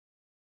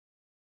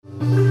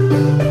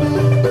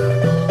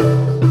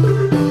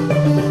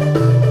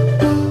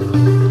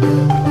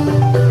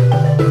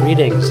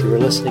You are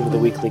listening to the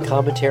weekly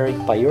commentary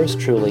by yours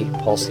truly,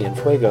 Paul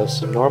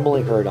Cienfuegos,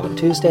 normally heard on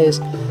Tuesdays,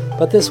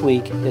 but this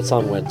week it's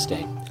on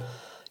Wednesday.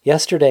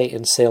 Yesterday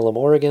in Salem,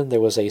 Oregon,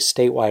 there was a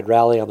statewide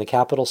rally on the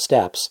Capitol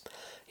steps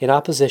in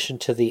opposition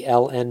to the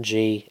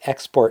LNG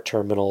export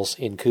terminals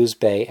in Coos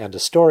Bay and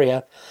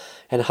Astoria,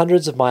 and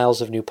hundreds of miles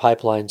of new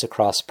pipelines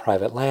across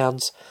private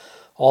lands,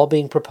 all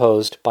being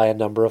proposed by a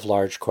number of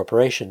large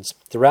corporations.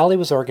 The rally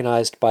was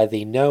organized by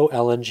the No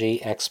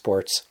LNG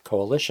Exports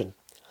Coalition.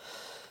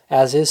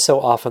 As is so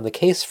often the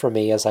case for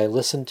me as I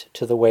listened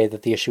to the way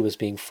that the issue was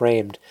being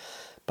framed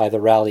by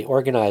the rally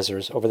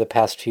organizers over the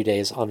past few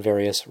days on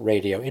various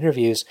radio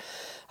interviews,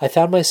 I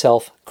found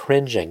myself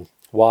cringing.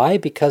 Why?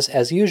 Because,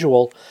 as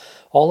usual,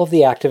 all of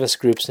the activist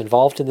groups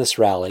involved in this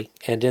rally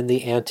and in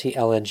the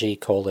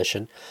Anti-LNG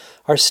coalition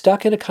are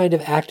stuck in a kind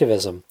of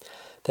activism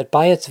that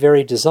by its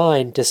very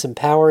design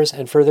disempowers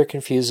and further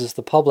confuses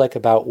the public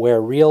about where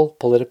real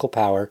political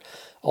power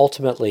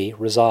ultimately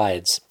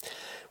resides.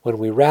 When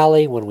we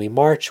rally, when we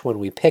march, when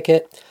we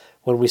picket,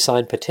 when we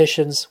sign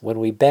petitions, when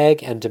we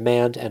beg and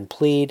demand and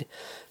plead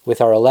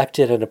with our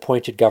elected and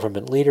appointed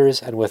government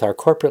leaders and with our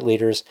corporate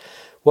leaders,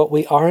 what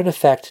we are in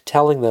effect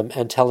telling them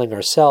and telling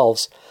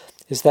ourselves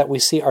is that we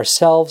see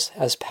ourselves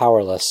as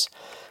powerless.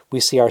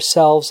 We see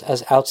ourselves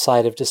as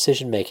outside of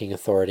decision-making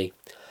authority.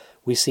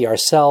 We see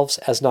ourselves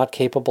as not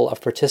capable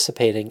of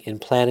participating in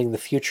planning the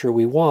future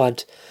we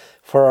want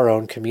for our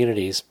own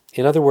communities.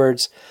 In other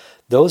words,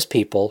 those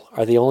people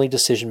are the only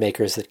decision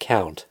makers that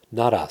count,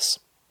 not us.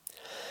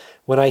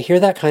 When I hear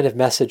that kind of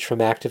message from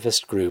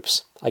activist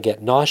groups, I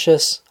get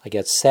nauseous, I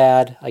get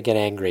sad, I get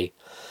angry.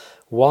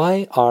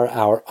 Why are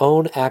our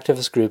own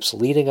activist groups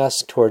leading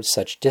us towards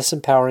such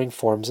disempowering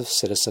forms of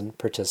citizen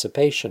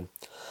participation?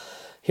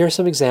 Here are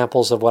some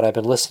examples of what I've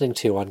been listening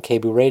to on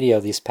KBOO Radio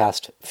these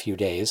past few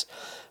days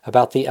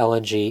about the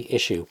LNG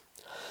issue.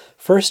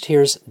 First,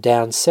 here's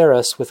Dan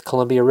Saris with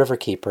Columbia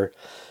Riverkeeper,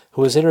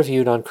 who was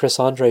interviewed on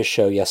Chris Andre's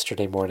show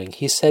yesterday morning.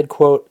 He said,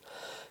 quote,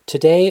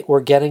 "Today we're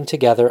getting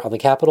together on the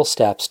Capitol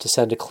steps to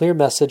send a clear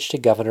message to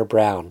Governor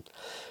Brown.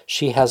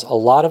 She has a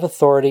lot of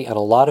authority and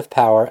a lot of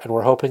power, and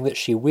we're hoping that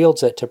she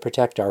wields it to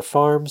protect our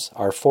farms,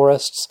 our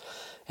forests,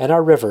 and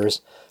our rivers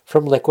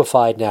from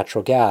liquefied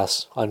natural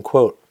gas,"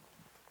 unquote.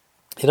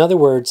 In other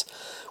words,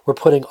 we're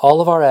putting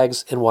all of our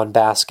eggs in one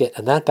basket,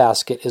 and that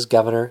basket is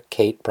Governor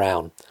Kate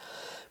Brown.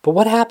 But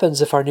what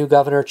happens if our new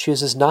governor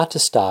chooses not to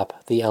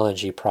stop the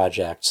LNG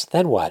projects?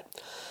 Then what?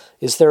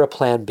 Is there a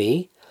plan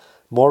B?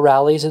 More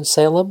rallies in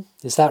Salem?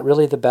 Is that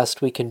really the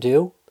best we can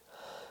do?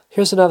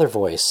 Here's another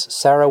voice,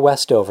 Sarah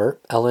Westover,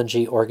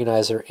 LNG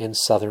organizer in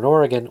Southern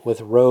Oregon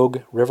with Rogue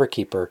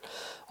Riverkeeper,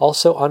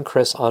 also on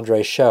Chris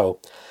Andre's show.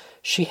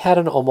 She had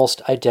an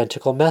almost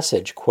identical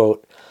message,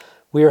 quote,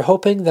 "We are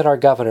hoping that our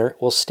governor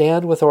will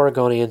stand with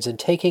Oregonians in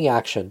taking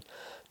action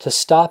to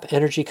stop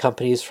energy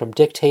companies from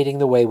dictating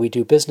the way we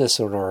do business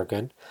in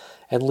Oregon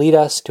and lead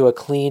us to a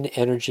clean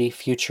energy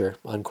future,"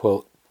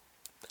 unquote.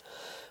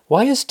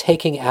 Why is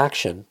taking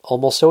action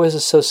almost always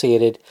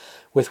associated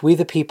with we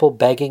the people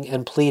begging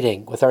and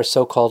pleading with our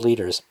so-called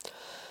leaders?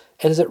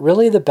 And is it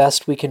really the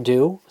best we can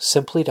do,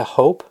 simply to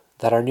hope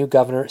that our new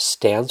governor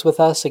stands with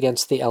us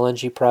against the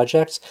LNG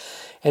projects?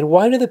 And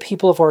why do the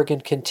people of Oregon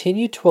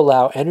continue to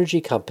allow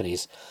energy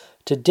companies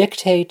to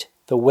dictate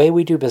the way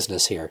we do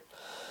business here?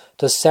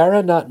 Does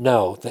Sarah not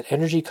know that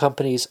energy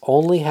companies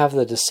only have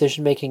the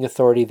decision-making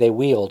authority they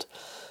wield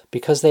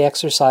because they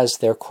exercise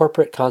their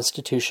corporate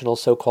constitutional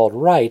so-called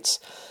rights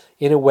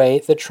in a way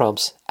that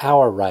trumps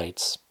our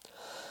rights?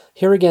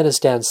 Here again is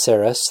Dan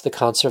Saris, the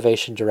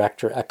conservation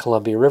director at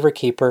Columbia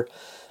Riverkeeper,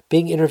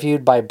 being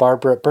interviewed by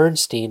Barbara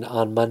Bernstein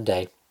on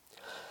Monday.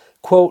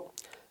 Quote,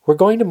 "We're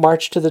going to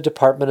march to the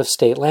Department of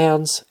State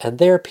Lands, and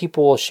there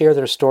people will share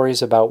their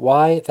stories about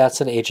why that's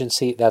an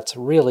agency that's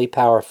really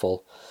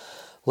powerful.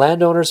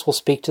 Landowners will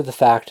speak to the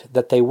fact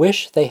that they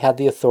wish they had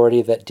the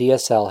authority that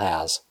DSL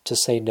has to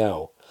say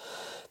no.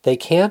 They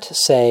can't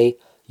say,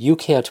 'You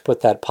can't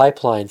put that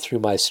pipeline through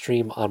my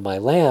stream on my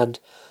land,'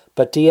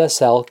 but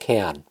DSL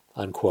can,"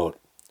 unquote.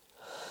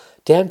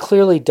 Dan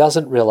clearly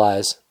doesn't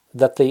realize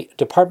that the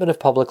Department of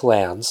Public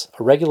Lands,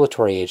 a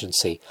regulatory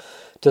agency,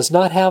 does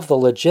not have the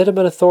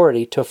legitimate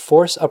authority to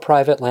force a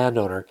private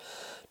landowner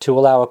to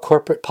allow a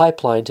corporate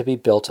pipeline to be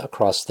built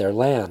across their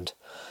land.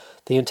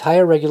 The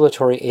entire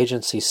regulatory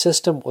agency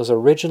system was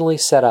originally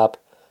set up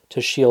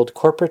to shield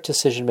corporate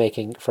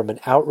decision-making from an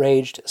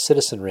outraged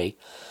citizenry,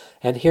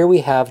 and here we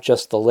have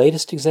just the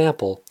latest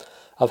example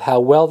of how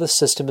well the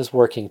system is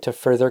working to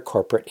further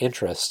corporate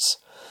interests.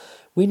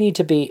 We need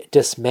to be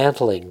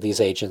dismantling these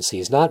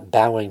agencies, not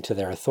bowing to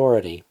their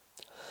authority.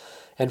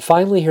 And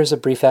finally, here's a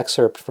brief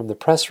excerpt from the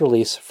press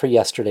release for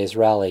yesterday's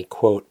rally.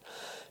 Quote,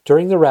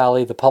 "During the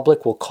rally, the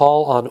public will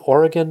call on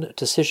Oregon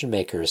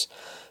decision-makers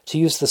to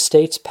use the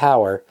state's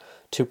power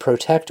to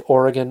protect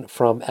Oregon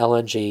from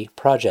LNG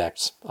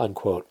projects,"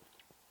 unquote.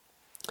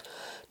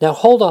 Now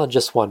hold on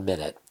just 1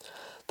 minute.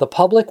 The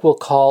public will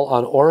call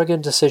on Oregon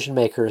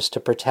decision-makers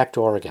to protect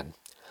Oregon.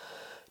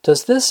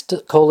 Does this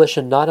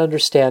coalition not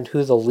understand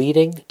who the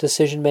leading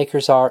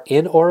decision-makers are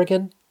in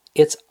Oregon?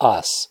 It's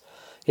us.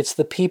 It's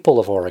the people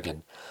of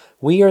Oregon.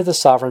 We are the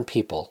sovereign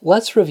people.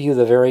 Let's review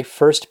the very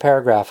first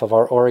paragraph of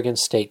our Oregon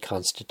State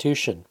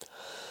Constitution.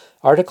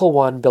 Article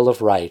 1, Bill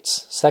of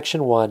Rights,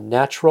 Section 1,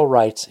 Natural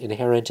Rights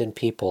Inherent in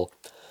People.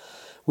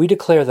 We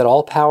declare that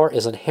all power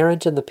is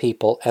inherent in the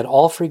people, and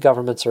all free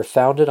governments are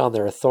founded on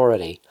their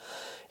authority,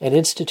 and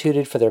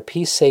instituted for their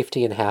peace,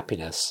 safety, and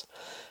happiness.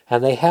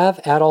 And they have,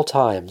 at all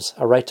times,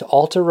 a right to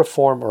alter,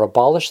 reform, or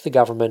abolish the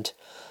government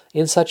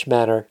in such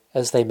manner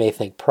as they may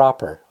think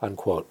proper."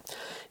 Unquote.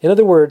 In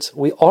other words,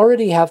 we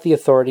already have the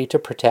authority to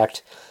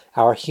protect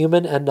our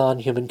human and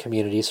non-human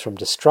communities from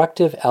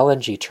destructive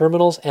LNG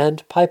terminals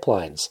and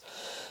pipelines.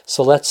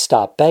 So let's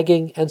stop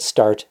begging and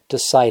start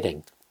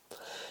deciding.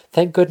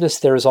 Thank goodness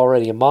there is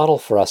already a model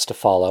for us to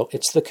follow.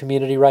 It's the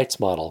community rights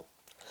model.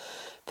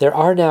 There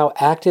are now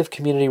active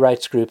community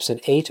rights groups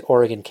in 8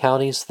 Oregon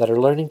counties that are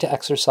learning to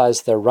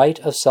exercise their right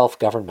of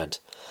self-government.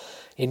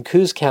 In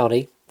Coos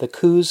County, the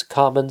Coos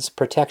Commons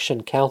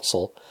Protection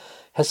Council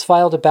has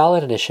filed a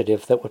ballot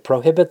initiative that would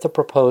prohibit the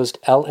proposed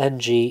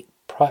LNG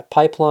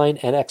pipeline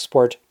and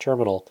export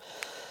terminal.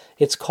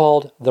 It's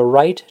called the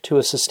Right to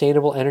a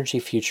Sustainable Energy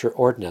Future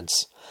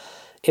Ordinance.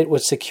 It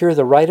would secure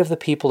the right of the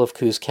people of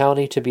Coos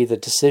County to be the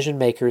decision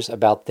makers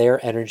about their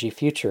energy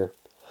future.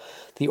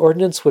 The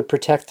ordinance would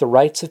protect the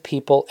rights of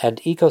people and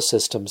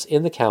ecosystems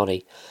in the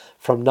county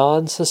from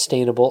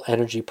non-sustainable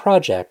energy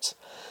projects,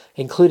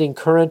 including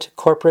current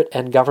corporate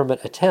and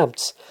government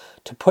attempts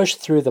to push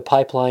through the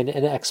pipeline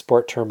and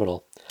export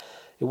terminal.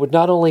 It would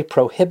not only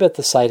prohibit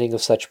the siting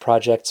of such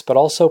projects, but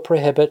also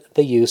prohibit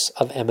the use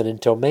of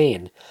eminent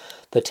domain,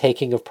 the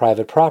taking of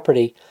private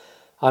property,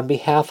 on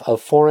behalf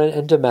of foreign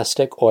and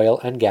domestic oil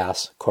and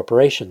gas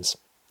corporations.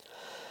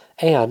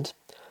 And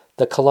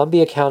the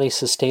Columbia County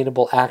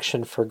Sustainable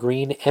Action for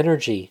Green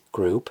Energy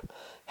Group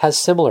has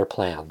similar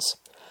plans.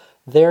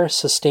 Their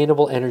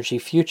Sustainable Energy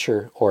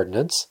Future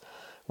Ordinance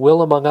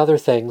will, among other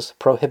things,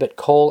 prohibit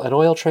coal and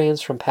oil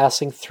trains from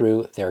passing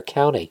through their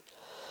county.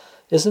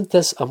 Isn't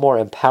this a more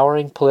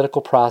empowering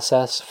political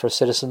process for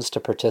citizens to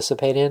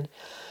participate in,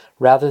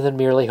 rather than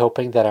merely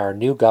hoping that our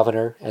new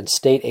governor and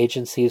state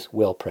agencies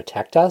will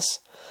protect us?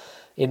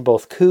 In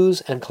both Coos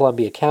and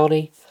Columbia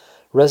County,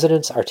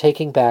 residents are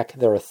taking back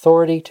their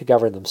authority to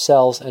govern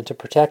themselves and to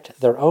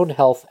protect their own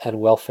health and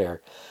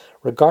welfare,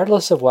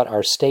 regardless of what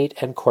our state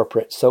and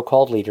corporate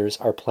so-called leaders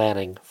are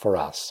planning for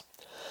us.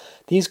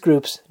 These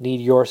groups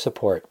need your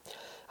support.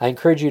 I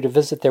encourage you to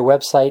visit their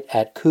website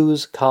at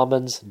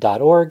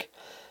cooscommons.org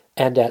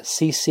and at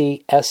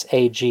ccsage.org.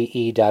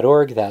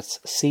 That's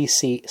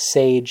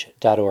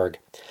ccsage.org.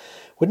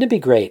 Wouldn't it be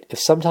great if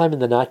sometime in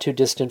the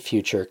not-too-distant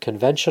future,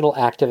 conventional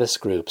activist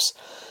groups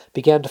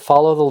began to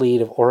follow the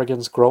lead of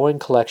Oregon's growing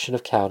collection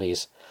of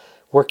counties,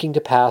 working to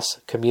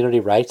pass community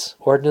rights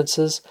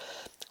ordinances?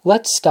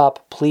 Let's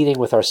stop pleading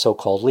with our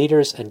so-called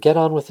leaders and get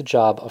on with the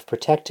job of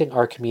protecting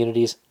our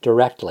communities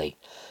directly,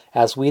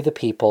 as we the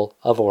people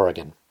of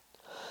Oregon.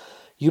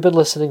 You've been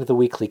listening to the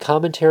weekly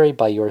commentary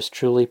by yours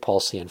truly, Paul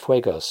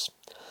Cienfuegos.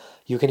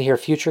 You can hear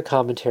future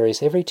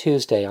commentaries every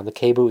Tuesday on the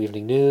KBOO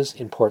Evening News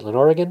in Portland,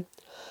 Oregon,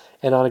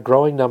 and on a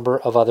growing number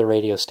of other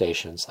radio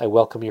stations. I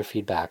welcome your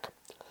feedback.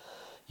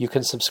 You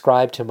can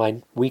subscribe to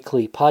my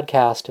weekly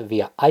podcast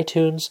via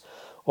iTunes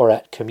or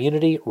at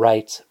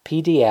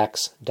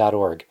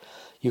communityrightspdx.org.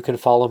 You can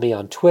follow me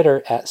on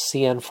Twitter at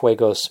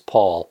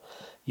CienfuegosPaul.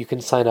 You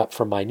can sign up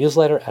for my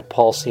newsletter at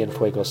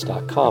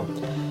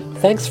paulcienfuegos.com.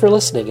 Thanks for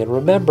listening, and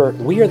remember,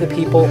 we are the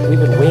people we've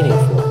been waiting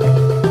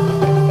for.